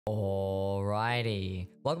Alrighty,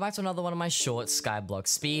 welcome back to another one of my short Skyblock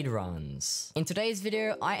speedruns. In today's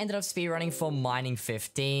video, I ended up speedrunning for Mining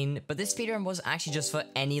 15, but this speedrun was actually just for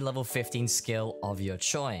any level 15 skill of your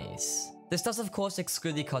choice. This does of course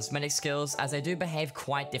exclude the cosmetic skills, as they do behave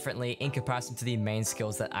quite differently in comparison to the main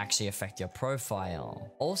skills that actually affect your profile.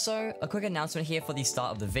 Also, a quick announcement here for the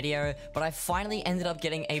start of the video, but I finally ended up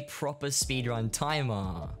getting a proper speedrun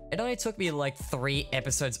timer. It only took me like 3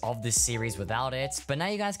 episodes of this series without it, but now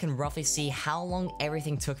you guys can roughly see how long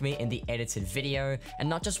everything took me in the edited video, and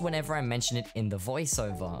not just whenever I mention it in the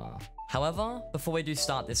voiceover. However, before we do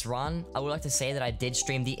start this run, I would like to say that I did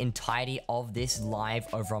stream the entirety of this live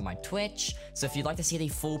over on my Twitch, so if you'd like to see the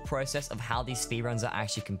full process of how these speedruns are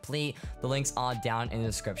actually complete, the links are down in the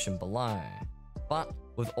description below. But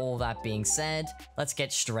with all that being said, let's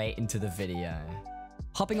get straight into the video.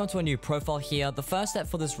 Hopping onto a new profile here, the first step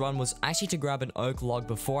for this run was actually to grab an oak log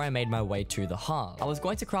before I made my way to the hub. I was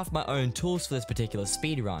going to craft my own tools for this particular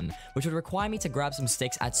speedrun, which would require me to grab some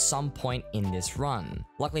sticks at some point in this run.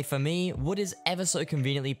 Luckily for me, wood is ever so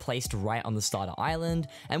conveniently placed right on the starter island,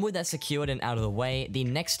 and with that secured and out of the way, the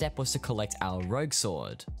next step was to collect our rogue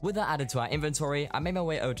sword. With that added to our inventory, I made my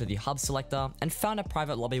way over to the hub selector and found a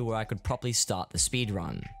private lobby where I could properly start the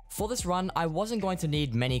speedrun. For this run, I wasn't going to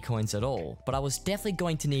need many coins at all, but I was definitely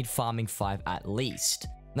going to need farming 5 at least.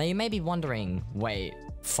 Now you may be wondering, wait,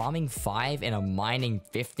 farming 5 in a mining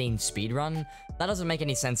 15 speedrun? That doesn't make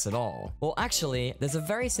any sense at all. Well actually, there's a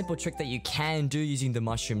very simple trick that you can do using the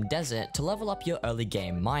mushroom desert to level up your early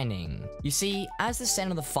game mining. You see, as the sand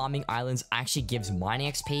on the farming islands actually gives mining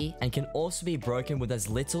XP and can also be broken with as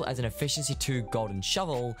little as an efficiency 2 golden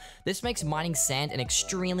shovel, this makes mining sand an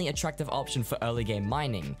extremely attractive option for early game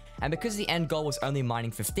mining, and because the end goal was only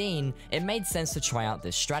mining 15, it made sense to try out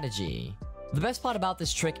this strategy. The best part about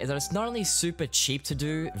this trick is that it's not only super cheap to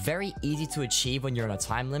do, very easy to achieve when you're on a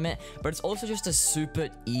time limit, but it's also just a super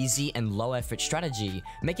easy and low effort strategy,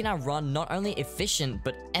 making our run not only efficient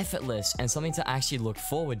but effortless and something to actually look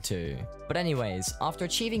forward to. But anyways, after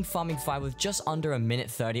achieving farming 5 with just under a minute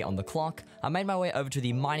 30 on the clock, I made my way over to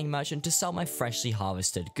the mining merchant to sell my freshly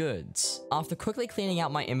harvested goods. After quickly cleaning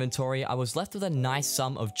out my inventory, I was left with a nice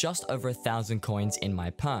sum of just over 1,000 coins in my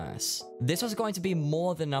purse. This was going to be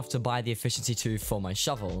more than enough to buy the efficiency 2 for my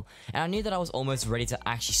shovel, and I knew that I was almost ready to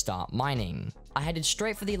actually start mining. I headed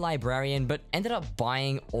straight for the librarian, but ended up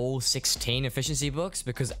buying all 16 efficiency books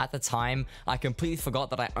because at the time, I completely forgot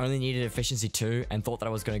that I only needed efficiency 2 and thought that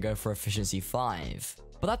I was going to go for efficiency 5.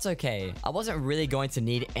 But that's okay, I wasn't really going to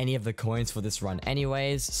need any of the coins for this run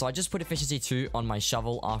anyways, so I just put efficiency 2 on my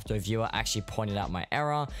shovel after a viewer actually pointed out my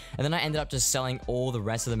error, and then I ended up just selling all the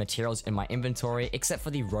rest of the materials in my inventory except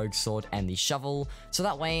for the rogue sword and the shovel, so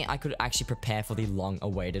that way I could actually prepare for the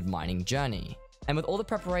long-awaited mining journey. And with all the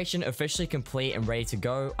preparation officially complete and ready to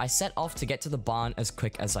go, I set off to get to the barn as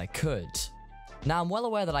quick as I could. Now, I'm well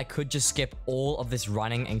aware that I could just skip all of this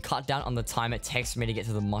running and cut down on the time it takes for me to get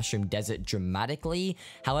to the mushroom desert dramatically.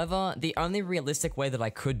 However, the only realistic way that I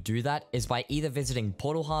could do that is by either visiting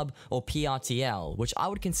Portal Hub or PRTL, which I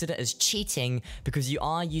would consider as cheating because you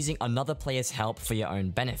are using another player's help for your own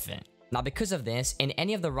benefit. Now because of this, in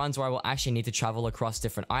any of the runs where I will actually need to travel across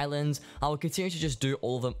different islands, I will continue to just do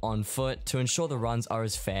all of them on foot to ensure the runs are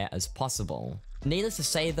as fair as possible. Needless to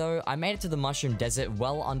say though, I made it to the mushroom desert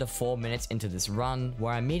well under 4 minutes into this run,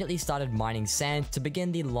 where I immediately started mining sand to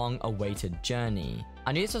begin the long-awaited journey.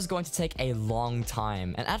 I knew this was going to take a long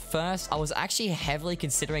time, and at first, I was actually heavily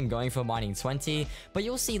considering going for mining 20, but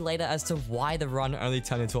you'll see later as to why the run only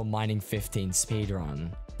turned into a mining 15 speedrun.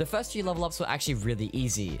 The first few level ups were actually really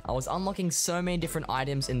easy. I was unlocking so many different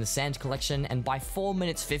items in the sand collection, and by 4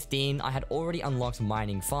 minutes 15, I had already unlocked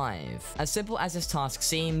mining 5. As simple as this task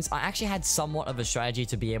seems, I actually had somewhat of a strategy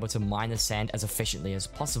to be able to mine the sand as efficiently as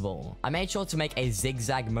possible. I made sure to make a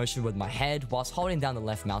zigzag motion with my head whilst holding down the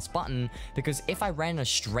left mouse button, because if I ran in a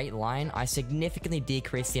straight line, I significantly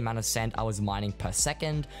decreased the amount of sand I was mining per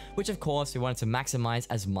second, which of course we wanted to maximize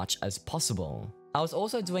as much as possible. I was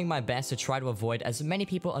also doing my best to try to avoid as many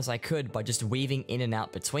people as I could by just weaving in and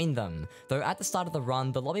out between them, though at the start of the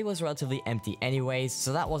run, the lobby was relatively empty anyways,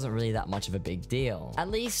 so that wasn't really that much of a big deal. At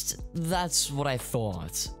least, that's what I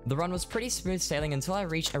thought. The run was pretty smooth sailing until I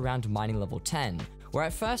reached around mining level 10, where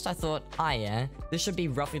at first I thought, yeah, this should be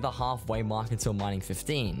roughly the halfway mark until mining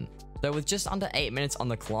 15. Though with just under 8 minutes on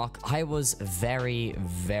the clock, I was very,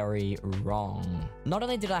 very wrong. Not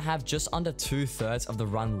only did I have just under 2/3 of the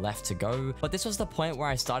run left to go, but this was the point where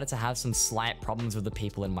I started to have some slight problems with the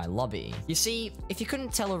people in my lobby. You see, if you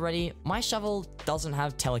couldn't tell already, my shovel doesn't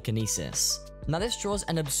have telekinesis. Now this draws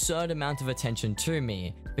an absurd amount of attention to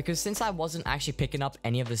me, because since I wasn't actually picking up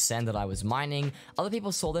any of the sand that I was mining, other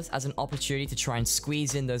people saw this as an opportunity to try and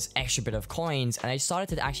squeeze in those extra bit of coins, and they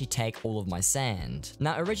started to actually take all of my sand.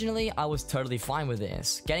 Now originally, I was totally fine with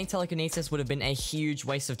this. Getting telekinesis would have been a huge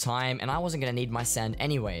waste of time, and I wasn't going to need my sand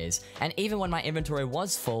anyways, and even when my inventory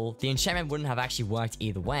was full, the enchantment wouldn't have actually worked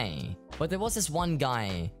either way. But there was this one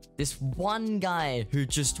guy who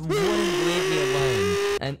just wouldn't leave me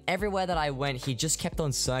alone, and everywhere that I went, he just kept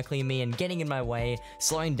on circling me and getting in my way,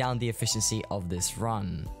 slowing down the efficiency of this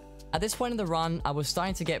run. At this point in the run, I was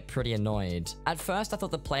starting to get pretty annoyed. At first, I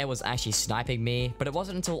thought the player was actually sniping me, but it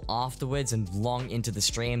wasn't until afterwards and long into the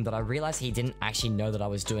stream that I realized he didn't actually know that I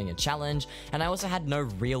was doing a challenge, and I also had no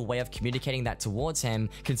real way of communicating that towards him,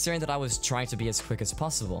 considering that I was trying to be as quick as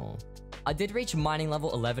possible. I did reach mining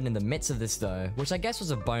level 11 in the midst of this though, which I guess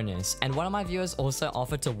was a bonus, and one of my viewers also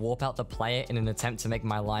offered to warp out the player in an attempt to make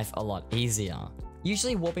my life a lot easier.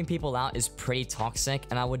 Usually warping people out is pretty toxic,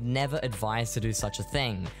 and I would never advise to do such a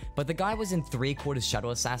thing, but the guy was in 3/4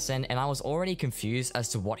 Shadow Assassin, and I was already confused as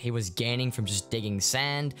to what he was gaining from just digging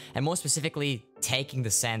sand, and more specifically, taking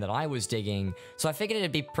the sand that I was digging, so I figured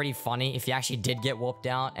it'd be pretty funny if he actually did get warped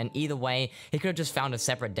out, and either way, he could have just found a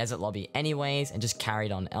separate desert lobby anyways, and just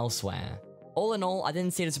carried on elsewhere. All in all, I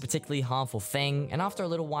didn't see it as a particularly harmful thing, and after a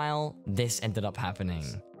little while, this ended up happening.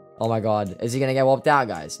 Oh my god, is he gonna get warped out,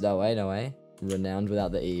 guys? No way, no way. Renowned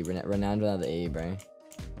without the E. Renowned without the E, bro.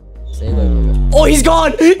 See, look. Oh, he's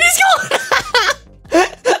gone! He's gone!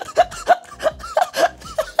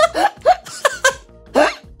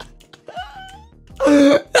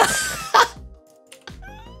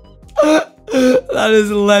 That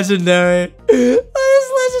is legendary. That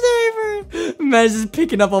is legendary, bro. Man's just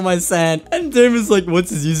picking up on my sand. And Damon's like,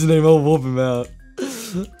 what's his username? I'll warp him out.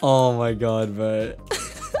 Oh my god, bro.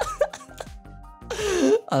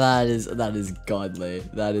 That is godly.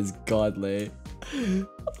 That is godly.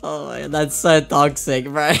 Oh my god, that's so toxic,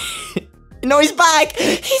 bro. No, he's back!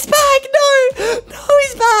 He's back! No! No,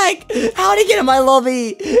 he's back! How did he get in my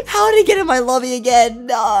lobby? How did he get in my lobby again?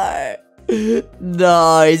 No!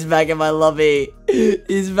 No, he's back in my lobby.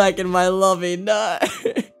 He's back in my lobby. No!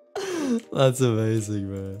 That's amazing,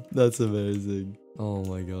 bro. That's amazing. Oh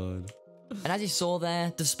my god. And as you saw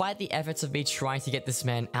there, despite the efforts of me trying to get this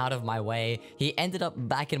man out of my way, he ended up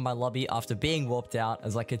back in my lobby after being warped out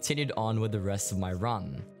as I continued on with the rest of my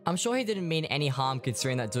run. I'm sure he didn't mean any harm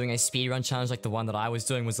considering that doing a speedrun challenge like the one that I was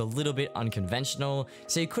doing was a little bit unconventional,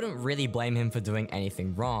 so you couldn't really blame him for doing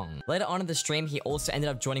anything wrong. Later on in the stream, he also ended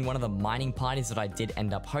up joining one of the mining parties that I did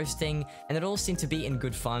end up hosting, and it all seemed to be in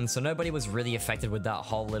good fun, so nobody was really affected with that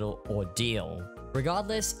whole little ordeal.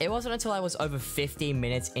 Regardless, it wasn't until I was over 15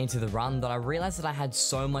 minutes into the run that I realized that I had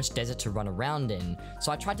so much desert to run around in,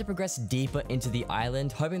 so I tried to progress deeper into the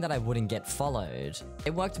island, hoping that I wouldn't get followed.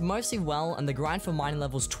 It worked mostly well, and the grind for mining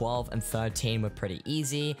levels 12 and 13 were pretty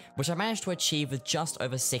easy, which I managed to achieve with just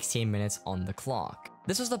over 16 minutes on the clock.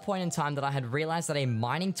 This was the point in time that I had realized that a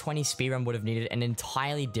mining 20 speedrun would have needed an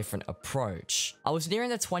entirely different approach. I was nearing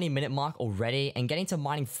the 20-minute mark already, and getting to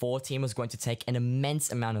mining 14 was going to take an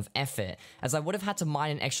immense amount of effort, as I would have had to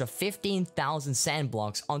mine an extra 15,000 sand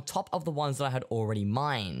blocks on top of the ones that I had already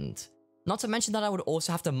mined. Not to mention that I would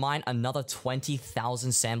also have to mine another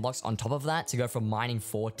 20,000 sand blocks on top of that to go from mining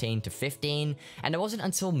 14 to 15, and it wasn't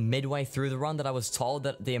until midway through the run that I was told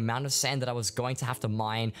that the amount of sand that I was going to have to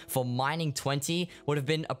mine for mining 20 would have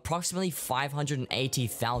been approximately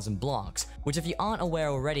 580,000 blocks, which if you aren't aware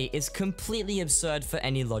already is completely absurd for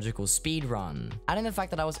any logical speedrun. Adding the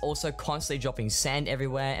fact that I was also constantly dropping sand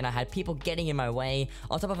everywhere and I had people getting in my way,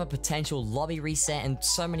 on top of a potential lobby reset and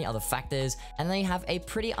so many other factors, and then you have a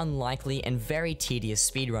pretty unlikely and very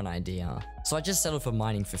tedious speedrun idea. So I just settled for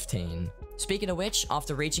mining 15. Speaking of which,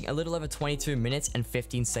 after reaching a little over 22 minutes and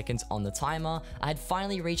 15 seconds on the timer, I had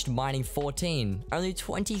finally reached mining 14, only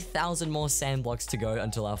 20,000 more sand blocks to go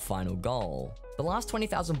until our final goal. The last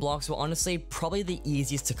 20,000 blocks were honestly probably the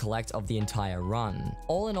easiest to collect of the entire run.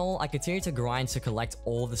 All in all, I continued to grind to collect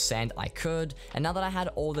all the sand I could, and now that I had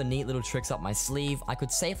all the neat little tricks up my sleeve, I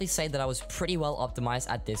could safely say that I was pretty well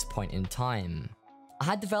optimized at this point in time. I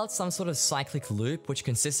had developed some sort of cyclic loop which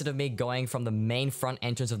consisted of me going from the main front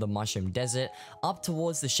entrance of the Mushroom Desert up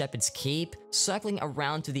towards the Shepherd's Keep, circling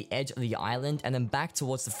around to the edge of the island and then back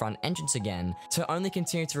towards the front entrance again, to only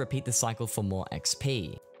continue to repeat the cycle for more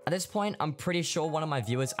XP. At this point, I'm pretty sure one of my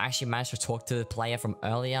viewers actually managed to talk to the player from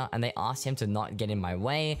earlier and they asked him to not get in my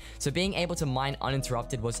way, so being able to mine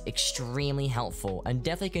uninterrupted was extremely helpful and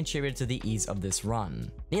definitely contributed to the ease of this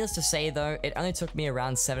run. Needless to say though, it only took me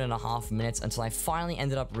around 7.5 minutes until I finally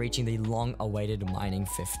ended up reaching the long-awaited mining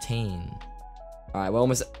 15.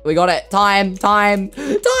 Alright, we got it. Time.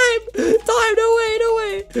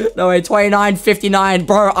 No way. 29:59.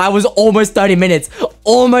 Bro, I was almost 30 minutes.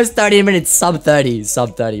 Almost 30 minutes. Sub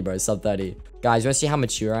 30, bro. Sub 30. Guys, you wanna see how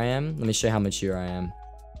mature I am? Let me show you how mature I am.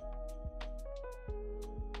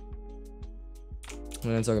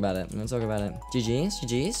 We're gonna talk about it.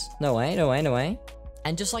 GG's. No way.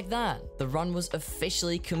 And just like that, the run was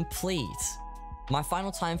officially complete. My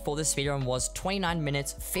final time for this speedrun was 29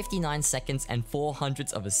 minutes, 59 seconds, and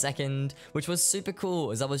 0.04 of a second, which was super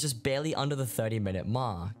cool as I was just barely under the 30-minute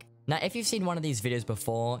mark. Now, if you've seen one of these videos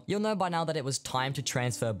before, you'll know by now that it was time to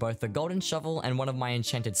transfer both the golden shovel and one of my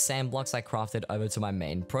enchanted sand blocks I crafted over to my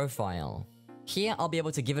main profile. Here, I'll be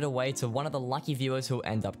able to give it away to one of the lucky viewers who will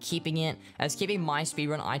end up keeping it, as keeping my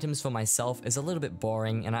speedrun items for myself is a little bit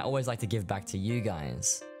boring and I always like to give back to you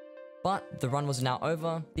guys. But the run was now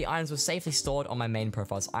over, the items were safely stored on my main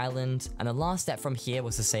profile's island, and the last step from here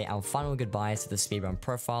was to say our final goodbyes to the speedrun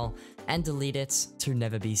profile and delete it to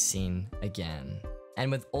never be seen again. And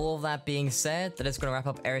with all of that being said, that is going to wrap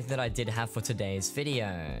up everything that I did have for today's video.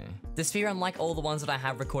 The speedrun, like all the ones that I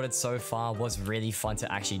have recorded so far, was really fun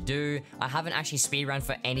to actually do. I haven't actually speedrun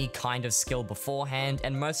for any kind of skill beforehand,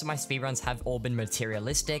 and most of my speedruns have all been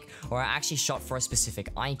materialistic, or I actually shot for a specific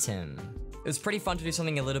item. It was pretty fun to do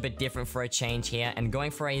something a little bit different for a change here, and going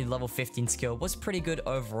for a level 15 skill was pretty good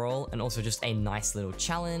overall, and also just a nice little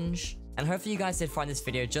challenge. And hopefully you guys did find this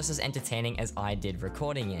video just as entertaining as I did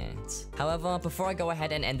recording it. However, before I go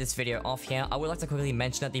ahead and end this video off here, I would like to quickly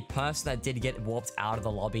mention that the person that did get warped out of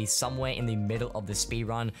the lobby somewhere in the middle of the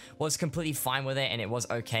speedrun was completely fine with it and it was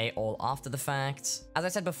okay all after the fact. As I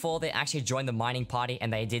said before, they actually joined the mining party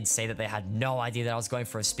and they did say that they had no idea that I was going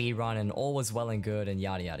for a speedrun and all was well and good and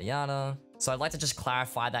yada yada yada. So I'd like to just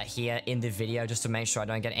clarify that here in the video just to make sure I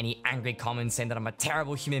don't get any angry comments saying that I'm a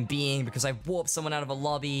terrible human being because I warped someone out of a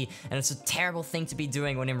lobby and it's a terrible thing to be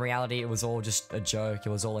doing when in reality it was all just a joke, it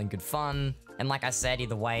was all in good fun. And like I said,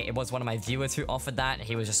 either way, it was one of my viewers who offered that.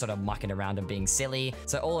 He was just sort of mucking around and being silly.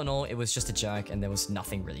 So all in all, it was just a joke and there was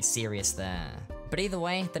nothing really serious there. But either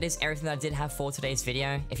way, that is everything that I did have for today's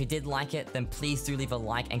video. If you did like it, then please do leave a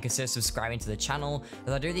like and consider subscribing to the channel,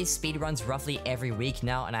 as I do these speedruns roughly every week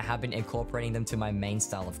now and I have been incorporating them to my main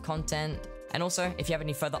style of content. And also, if you have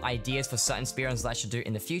any further ideas for certain speedruns that I should do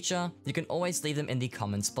in the future, you can always leave them in the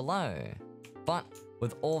comments below. But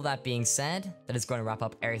with all that being said, that is going to wrap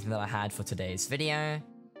up everything that I had for today's video.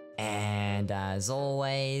 And as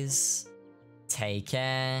always, take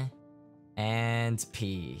care and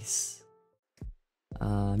peace.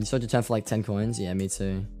 You sold your turn for like 10 coins? Yeah, me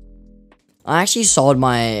too. I actually sold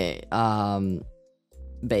my,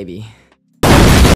 baby.